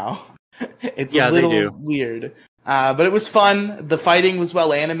somehow. It's a little weird. But it was fun. The fighting was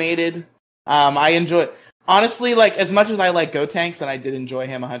well animated. I enjoy. Honestly, like as much as I like Gotenks, and I did enjoy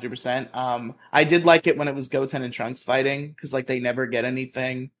him 100%. I did like it when it was Goten and Trunks fighting because like they never get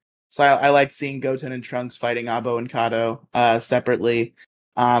anything. So I liked seeing Goten and Trunks fighting Abo and Kato separately,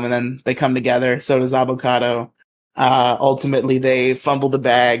 and then they come together. So does Avocado. Ultimately, they fumble the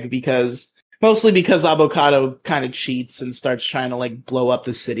bag mostly because Avocado kind of cheats and starts trying to like blow up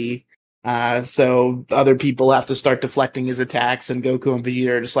the city. So other people have to start deflecting his attacks, and Goku and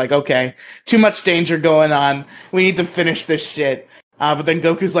Vegeta are just like, okay, too much danger going on. We need to finish this shit. But then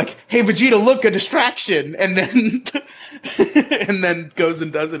Goku's like, hey, Vegeta, look, a distraction. And then, and then goes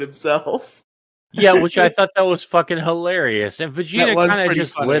and does it himself. Yeah, which I thought that was fucking hilarious. And Vegeta kind of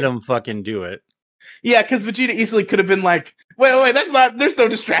just let him fucking do it. Yeah, because Vegeta easily could have been like, wait, there's no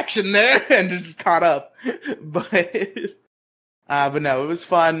distraction there. And just caught up. But no, it was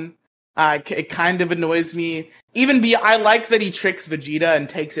fun. It kind of annoys me. I like that he tricks Vegeta and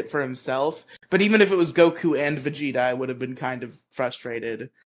takes it for himself. But even if it was Goku and Vegeta, I would have been kind of frustrated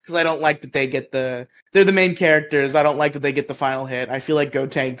because I don't like that they're the main characters. I don't like that they get the final hit. I feel like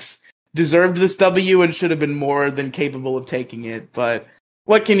Gotenks deserved this W and should have been more than capable of taking it. But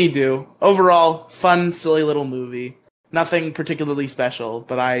what can he do? Overall, fun, silly little movie. Nothing particularly special,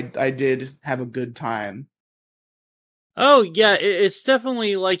 but I did have a good time. Oh yeah, it's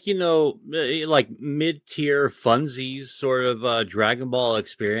definitely like like mid-tier funsies sort of Dragon Ball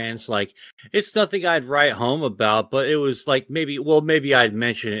experience. Like it's nothing I'd write home about, but it was like maybe I'd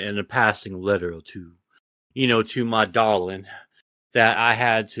mention it in a passing letter to my darling that I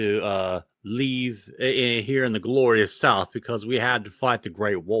had to leave here in the glorious South because we had to fight the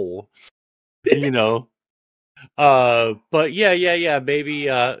Great War. But yeah, baby.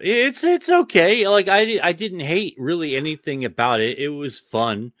 It's okay. Like I didn't hate really anything about it. It was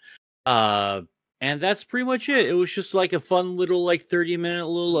fun. And that's pretty much it. It was just like a fun little 30-minute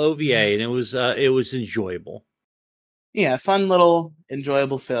little OVA, and it was enjoyable. Yeah, fun little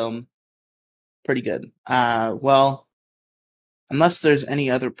enjoyable film. Pretty good. Well, unless there's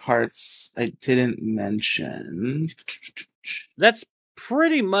any other parts I didn't mention. That's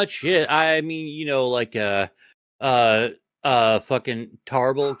pretty much it. I mean, fucking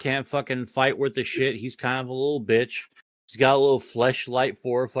Tarble can't fucking fight worth a shit. He's kind of a little bitch. He's got a little fleshlight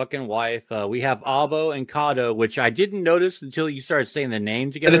for a fucking wife. We have Abo and Kato, which I didn't notice until you started saying the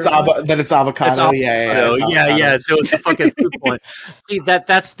name together. That it's avocado. Yeah. So it's a fucking food point. See,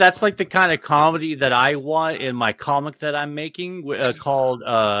 that's like the kind of comedy that I want in my comic that I'm making called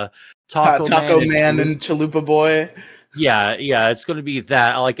Taco Man and Chalupa Boy. Yeah, it's going to be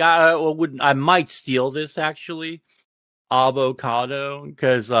that. Like, I might steal this actually, avocado,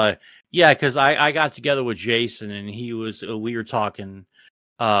 because I got together with Jason and we were talking,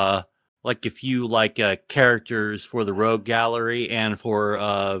 like a few characters for the Rogue Gallery and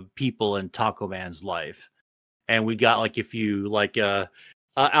for people in Taco Man's life, and we got like a few the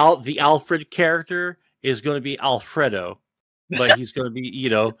Alfred character is going to be Alfredo, but he's going to be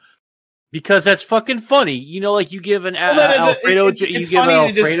Because that's fucking funny. You know, like you give an Well, Alfredo, it's you give an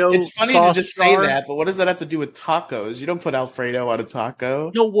funny to Alfredo sauce just say jar. that, but what does that have to do with tacos? You don't put Alfredo on a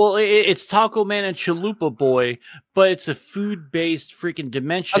taco. No, well, it's Taco Man and Chalupa Boy, but it's a food-based freaking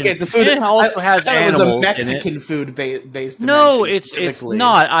dimension, Okay, it's a and food. it also I has thought it was a animals in it. Mexican food based No, dimension it's specifically.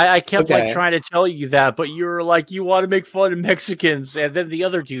 not. I kept like Okay. trying to tell you that, but you were like, you want to make fun of Mexicans, and then the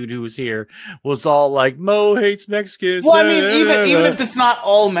other dude who was here was all like, Mo hates Mexicans. Well, I mean, even if it's not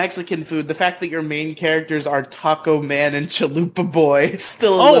all Mexican food, the fact that your main characters are Taco Man and Chalupa Boy is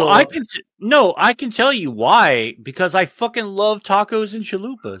still a Oh, little. I can tell you why, because I fucking love tacos and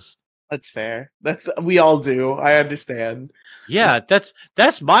chalupas. That's fair. We all do. I understand. Yeah,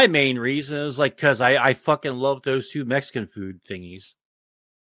 that's my main reason. Is like because I fucking love those two Mexican food thingies.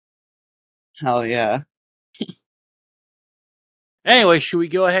 Hell yeah. Anyway, should we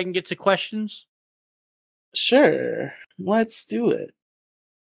go ahead and get to questions? Sure. Let's do it.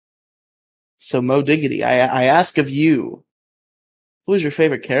 So, Mo Diggity, I ask of you, who is your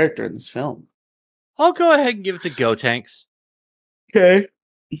favorite character in this film? I'll go ahead and give it to Go Tanks. Okay.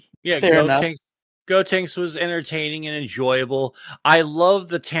 Yeah, Fair enough. Go Tanks was entertaining and enjoyable. I love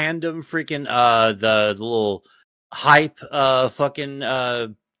the tandem freaking the little hype fucking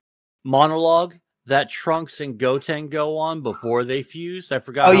monologue that Trunks and Goten go on before they fuse. I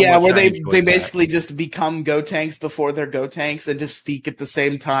forgot Oh how yeah, much where I they enjoyed that. basically just become Gotenks before they're Gotenks and just speak at the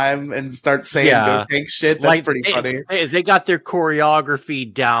same time and start saying Gotenk shit. That's like pretty funny. they got their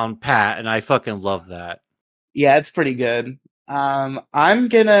choreography down pat, and I fucking love that. Yeah, it's pretty good. I'm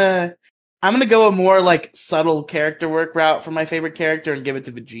gonna go a more like subtle character work route for my favorite character and give it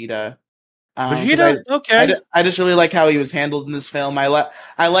to Vegeta. Vegeta, okay. I just really like how he was handled in this film. I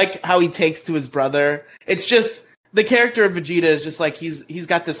like how he takes to his brother. It's just the character of Vegeta is just like he's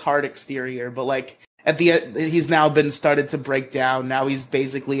got this hard exterior, but like at the end, he's now been started to break down. Now he's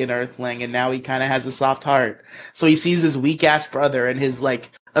basically an Earthling, and now he kind of has a soft heart. So he sees his weak ass brother, and his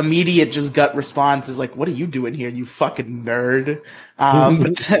like immediate just gut response is like, "What are you doing here, you fucking nerd?"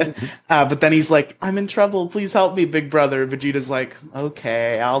 But then he's like, "I'm in trouble. Please help me, big brother." Vegeta's like,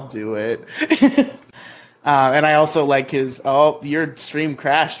 "Okay, I'll do it." And I also like his, "Oh, your stream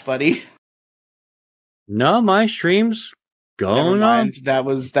crashed, buddy." No, my stream's Never going mind. on. That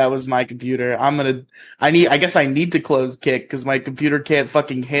was my computer. I guess I need to close kick because my computer can't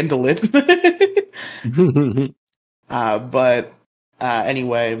fucking handle it. But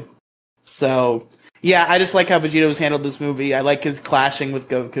anyway, so yeah, I just like how Vegeta was handled this movie. I like his clashing with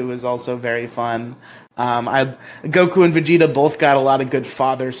Goku is also very fun. Goku and Vegeta both got a lot of good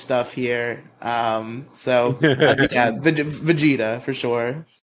father stuff here. So yeah, Vegeta for sure.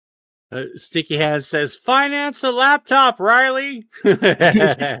 Sticky Hands says, "Finance a laptop, Riley."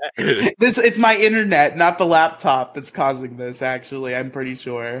 It's my internet, not the laptop, that's causing this. Actually, I'm pretty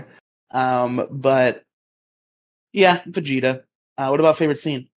sure. But yeah, Vegeta. What about favorite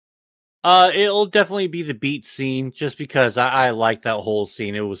scene? It'll definitely be the beat scene, just because I like that whole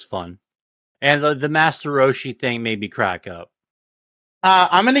scene. It was fun, and the Master Roshi thing made me crack up.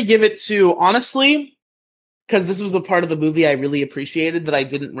 I'm gonna give it to, honestly, because this was a part of the movie I really appreciated that I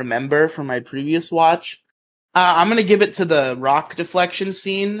didn't remember from my previous watch. I'm gonna give it to the rock deflection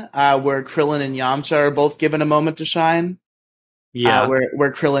scene, where Krillin and Yamcha are both given a moment to shine. Yeah,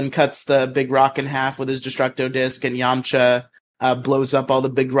 where Krillin cuts the big rock in half with his Destructo Disc, and Yamcha blows up all the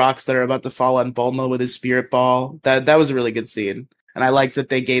big rocks that are about to fall on Bulma with his Spirit Ball. That was a really good scene, and I liked that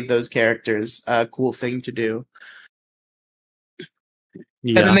they gave those characters a cool thing to do.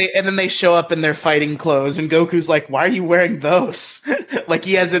 yeah. And then they show up in their fighting clothes, and Goku's like, "Why are you wearing those?" Like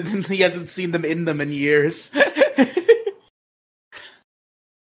he hasn't seen them in years.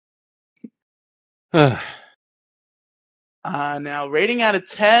 Now rating out of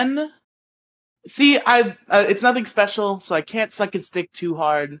 10. See, it's nothing special, so I can't suck its dick too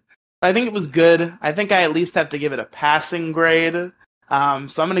hard. But I think it was good. I think I at least have to give it a passing grade. So I'm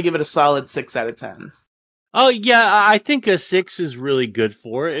gonna give it a solid 6 out of 10. Oh yeah, I think a 6 is really good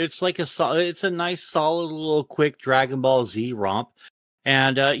for it. It's like it's a nice, solid little quick Dragon Ball Z romp,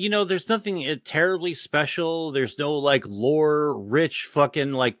 and there's nothing terribly special. There's no like lore-rich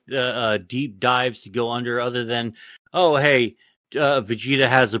fucking like deep dives to go under, other than, oh hey, Vegeta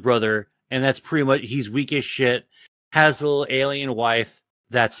has a brother, and that's pretty much, he's weak as shit, has a little alien wife.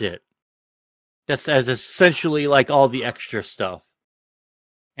 That's it. That's as essentially like all the extra stuff,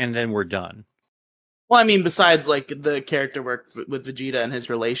 and then we're done. Well, I mean, besides like the character work with Vegeta and his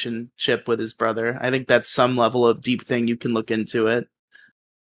relationship with his brother, I think that's some level of deep thing you can look into it.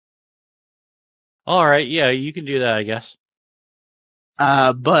 All right, yeah, you can do that, I guess.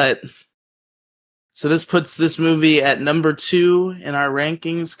 But So this puts this movie at number 2 in our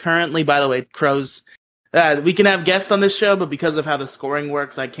rankings currently. By the way, Crows, we can have guests on this show, but because of how the scoring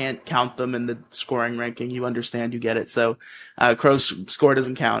works, I can't count them in the scoring ranking. You understand, you get it. So Crow's score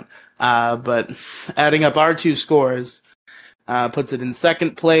doesn't count. But adding up our 2 scores puts it in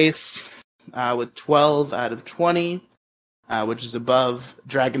second place with 12 out of 20. Which is above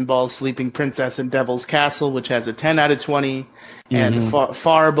Dragon Ball Sleeping Princess and Devil's Castle, which has a 10 out of 20, and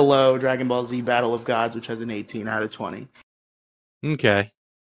far below Dragon Ball Z Battle of Gods, which has an 18 out of 20. Okay.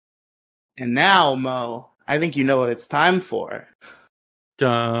 And now, Mo, I think you know what it's time for.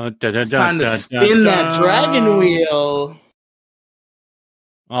 It's time to spin that dragon wheel.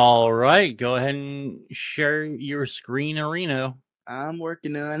 All right, go ahead and share your screen, Areno. I'm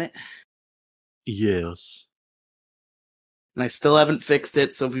working on it. Yes. And I still haven't fixed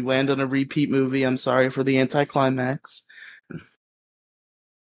it, so if we land on a repeat movie, I'm sorry for the anticlimax.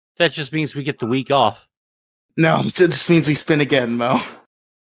 That just means we get the week off. No, it just means we spin again, Mo.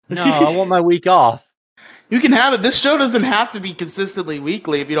 No, I want my week off. You can have it. This show doesn't have to be consistently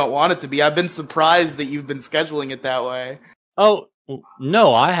weekly if you don't want it to be. I've been surprised that you've been scheduling it that way. Oh,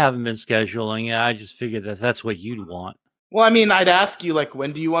 no, I haven't been scheduling it. I just figured that that's what you'd want. Well, I mean, I'd ask you, like,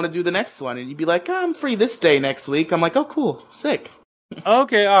 when do you want to do the next one? And you'd be like, I'm free this day next week. I'm like, oh, cool. Sick.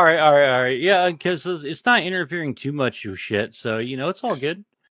 Okay, all right. Yeah, because it's not interfering too much with shit, so, it's all good.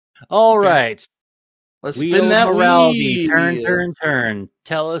 All right. Let's Wheel spin that morality. wheel. Turn.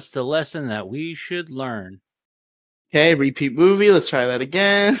 Tell us the lesson that we should learn. Okay, repeat movie. Let's try that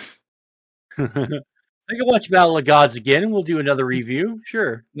again. I can watch Battle of Gods again, and we'll do another review.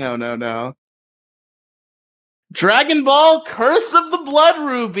 Sure. No. Dragon Ball Curse of the Blood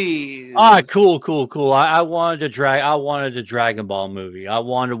Rubies. Cool. I wanted a Dragon Ball movie. I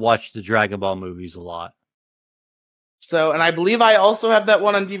wanted to watch the Dragon Ball movies a lot. So, and I believe I also have that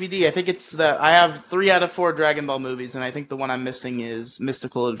one on DVD. I think I have 3 out of 4 Dragon Ball movies, and I think the one I'm missing is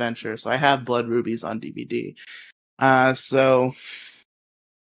Mystical Adventure. So I have Blood Rubies on DVD. So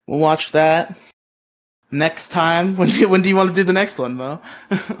we'll watch that next time. When do you want to do the next one, Mo?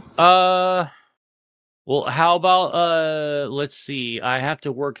 Well, how about let's see. I have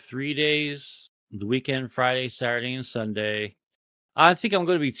to work 3 days, the weekend, Friday, Saturday, and Sunday. I think I'm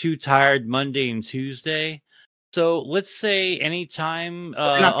going to be too tired Monday and Tuesday. So let's say anytime.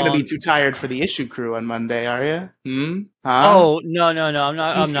 You're not going to be too tired for the issue crew on Monday, are you? Oh no!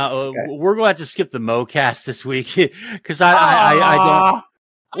 I'm not. Okay. We're going to have to skip the MoCast this week because I don't.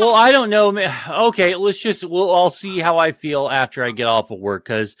 Well, I don't know. Okay, I'll see how I feel after I get off of work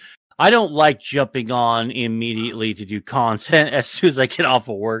because I don't like jumping on immediately to do content as soon as I get off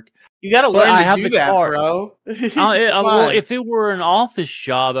of work. You gotta learn to do that, bro. Well, if it were an office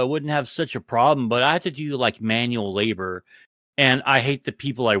job, I wouldn't have such a problem. But I have to do like manual labor, and I hate the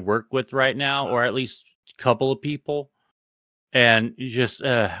people I work with right now, or at least a couple of people. And just,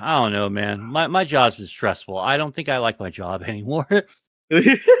 I don't know, man. My job's been stressful. I don't think I like my job anymore.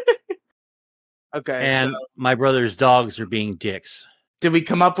 Okay. And my brother's dogs are being dicks. Did we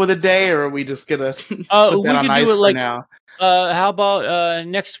come up with a day, or are we just gonna put we that on could ice do it for like now? How about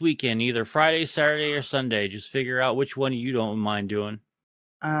next weekend, either Friday, Saturday, or Sunday? Just figure out which one you don't mind doing.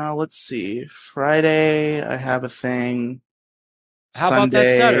 Let's see. Friday, I have a thing. How Sunday, about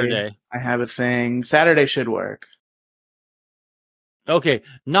that Saturday? I have a thing. Saturday should work. Okay,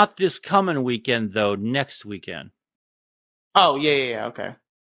 not this coming weekend though. Next weekend. Oh yeah. Okay.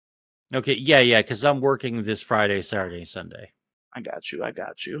 Okay, yeah. Because I'm working this Friday, Saturday, Sunday. I got you.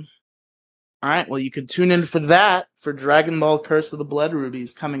 All right, well, you can tune in for that, for Dragon Ball Curse of the Blood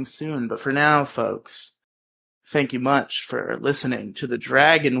Rubies coming soon. But for now, folks, thank you much for listening to the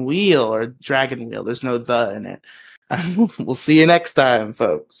Dragon Wheel, or Dragon Wheel. There's no "the" in it. We'll see you next time,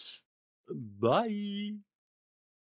 folks. Bye.